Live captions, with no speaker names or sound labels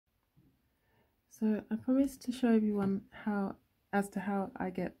So I promised to show everyone how I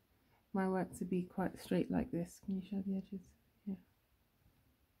get my work to be quite straight like this. Can you show the edges? Yeah,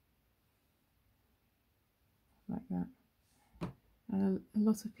 like that. And a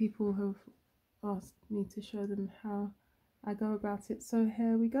lot of people have asked me to show them how I go about it, so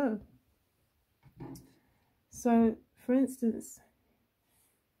here we go. So for instance,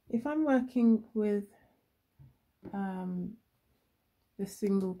 if I'm working with the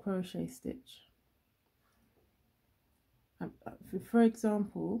single crochet stitch, for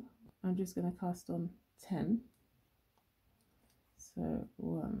example, I'm just going to cast on 10. So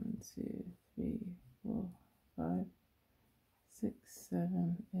 1, 2, 3, 4, 5, 6,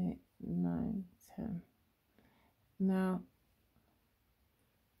 7, 8, 9, 10. Now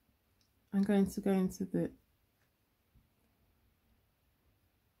I'm going to go into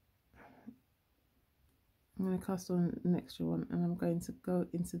I'm going to cast on an extra one, and I'm going to go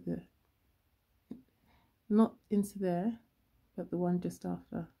into not into there, but the one just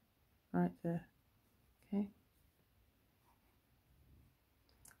after, right there. Okay,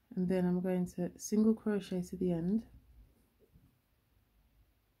 and then I'm going to single crochet to the end,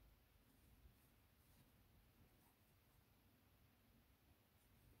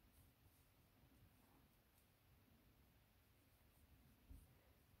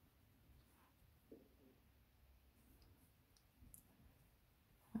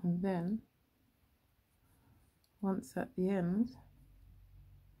 and then once at the end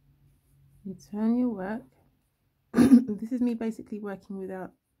you turn your work. This is me basically working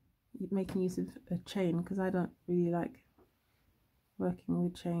without making use of a chain, because I don't really like working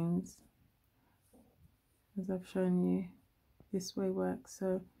with chains, as I've shown you. This way works.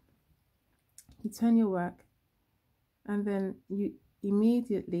 So you turn your work, and then you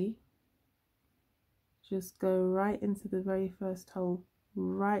immediately just go right into the very first hole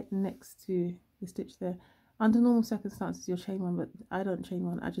right next to the stitch there. Under normal circumstances you'll chain one, but I don't chain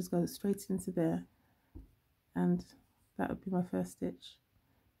one. I just go straight into there, and that would be my first stitch,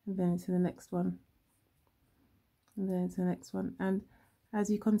 and then into the next one, and then into the next one. And as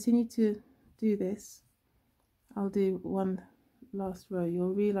you continue to do this, I'll do one last row.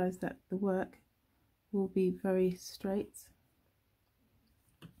 You'll realize that the work will be very straight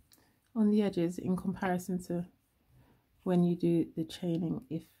on the edges in comparison to when you do the chaining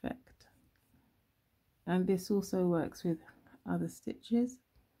effect. And this also works with other stitches,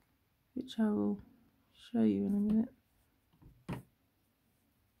 which I will show you in a minute.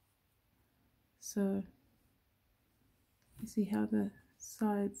 So you see how the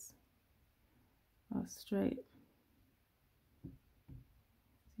sides are straight.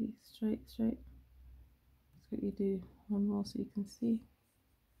 See, straight. Let's quickly do one more so you can see.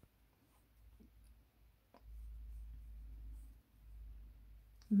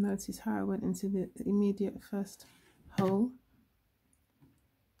 Notice how I went into the immediate first hole,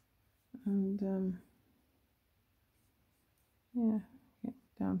 and yeah, get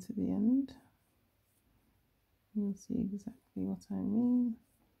down to the end. You'll see exactly what I mean.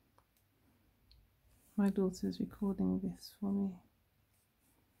 My daughter's recording this for me,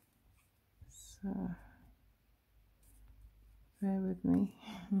 so bear with me.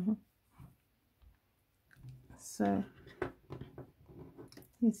 So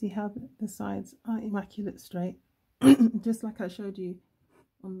you see how the sides are immaculate straight, just like I showed you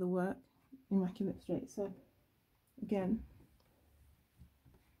on the work, immaculate straight. So again,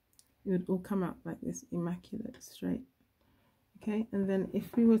 it would all come out like this, immaculate straight. Okay, and then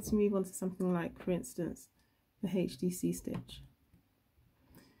if we were to move on to something like, for instance, the HDC stitch,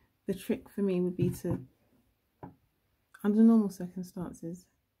 the trick for me would be to, under normal circumstances,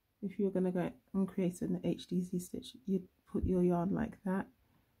 if you're going to go and create an HDC stitch, you'd put your yarn like that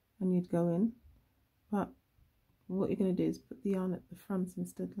and you'd go in. But what you're going to do is put the yarn at the front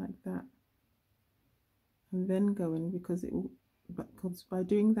instead, like that, and then go in, because it will, because by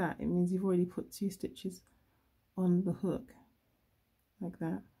doing that it means you've already put 2 stitches on the hook, like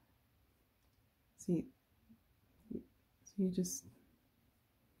that. See, so you just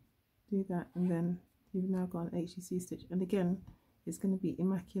do that, and then you've now got an HDC stitch, and again it's going to be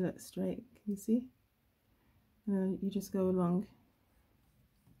immaculate straight. Can you see? And then you just go along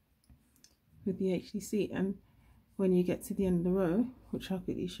with the HDC, and when you get to the end of the row, which I'll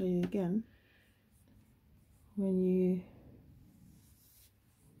quickly show you again, when you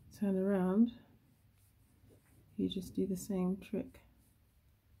turn around you just do the same trick.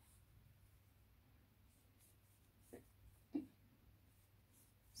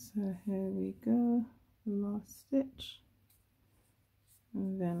 So here we go, the last stitch,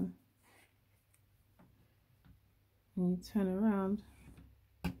 and then when you turn around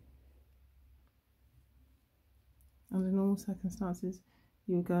normal circumstances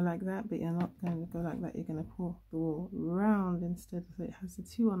you would go like that, but you're not going to go like that. You're going to pull the wool round instead, so it has the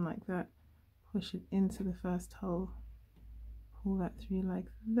two on like that. Push it into the first hole, pull that through like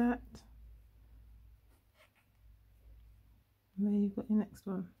that, and there you've got your next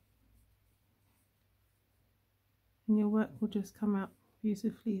one, and your work will just come out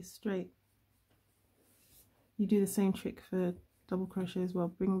beautifully straight. You do the same trick for double crochet as well.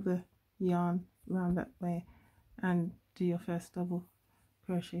 Bring the yarn around that way and do your first double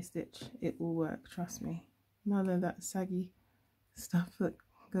crochet stitch. It will work, trust me. None of that saggy stuff that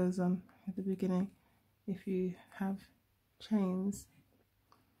goes on at the beginning. If you have chains,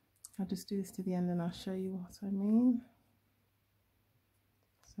 I'll just do this to the end and I'll show you what I mean.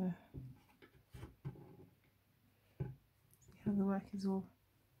 So see how the work is all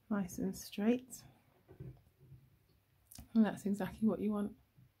nice and straight, and that's exactly what you want.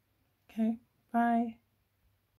 Okay, bye.